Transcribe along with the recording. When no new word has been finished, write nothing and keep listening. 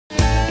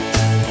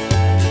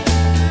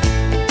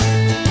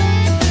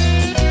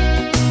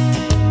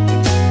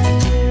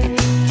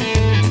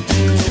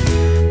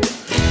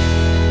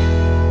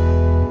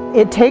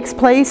It takes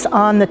place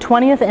on the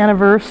 20th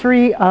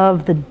anniversary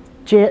of the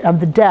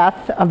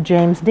death of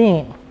James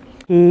Dean.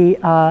 He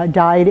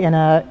died in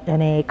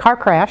a car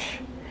crash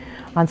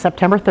on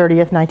September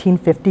 30th,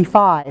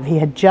 1955. He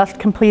had just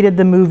completed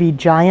the movie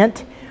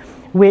Giant,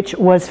 which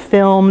was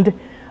filmed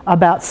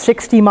about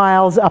 60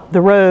 miles up the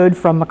road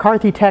from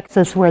McCarthy,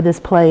 Texas, where this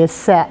play is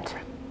set.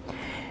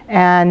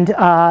 And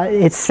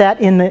it's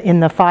set in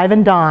the Five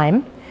and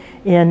Dime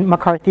in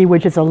McCarthy,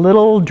 which is a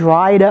little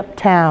dried up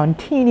town,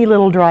 teeny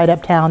little dried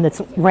up town that's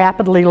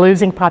rapidly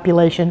losing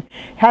population.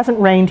 Hasn't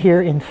rained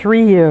here in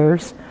 3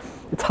 years.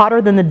 It's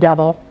hotter than the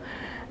devil.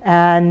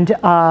 And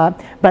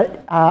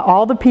but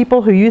all the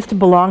people who used to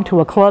belong to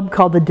a club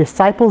called the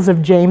Disciples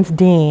of James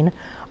Dean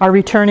are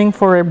returning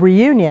for a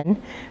reunion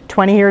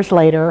 20 years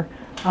later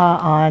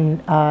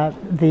on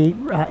the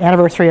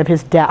anniversary of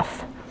his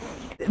death.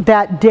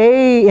 That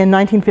day in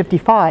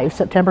 1955,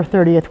 September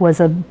 30th, was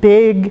a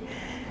big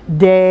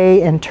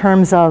day in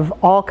terms of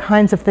all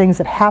kinds of things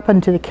that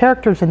happened to the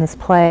characters in this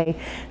play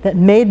that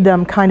made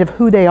them kind of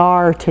who they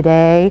are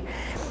today.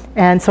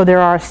 And so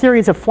there are a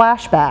series of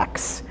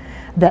flashbacks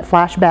that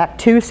flash back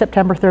to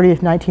September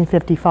 30th,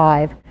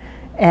 1955,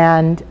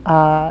 and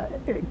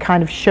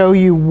kind of show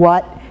you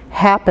what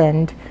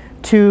happened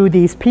to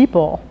these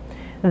people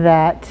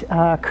that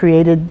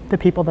created the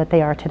people that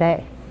they are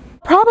today.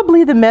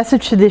 Probably the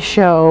message to this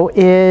show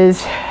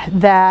is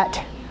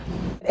that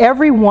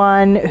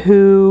everyone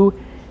who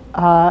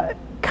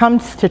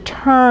comes to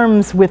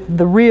terms with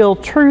the real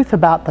truth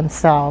about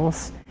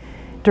themselves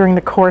during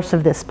the course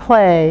of this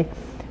play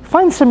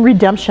finds some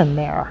redemption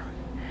there.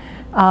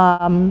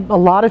 A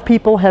lot of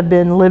people have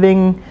been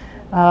living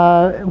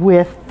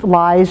with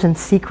lies and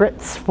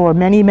secrets for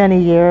many,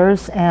 many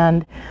years,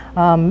 and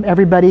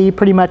everybody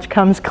pretty much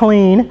comes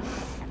clean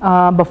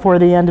before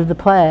the end of the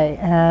play.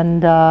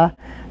 And I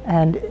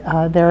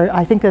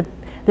think that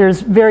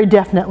there's very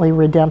definitely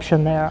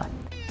redemption there.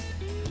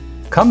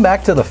 Come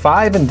back to the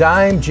Five and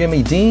Dime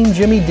Jimmy Dean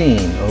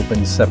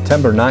opens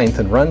September 9th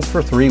and runs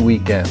for 3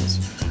 weekends.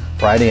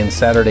 Friday and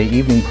Saturday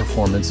evening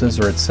performances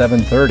are at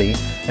 7:30,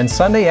 and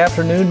Sunday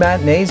afternoon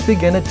matinees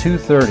begin at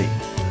 2:30.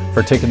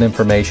 For ticket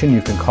information,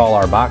 you can call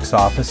our box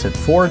office at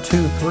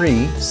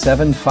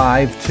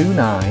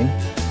 423-7529,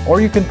 or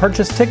you can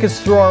purchase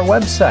tickets through our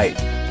website,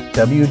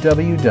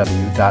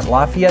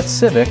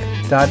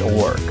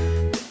 www.LafayetteCivic.org.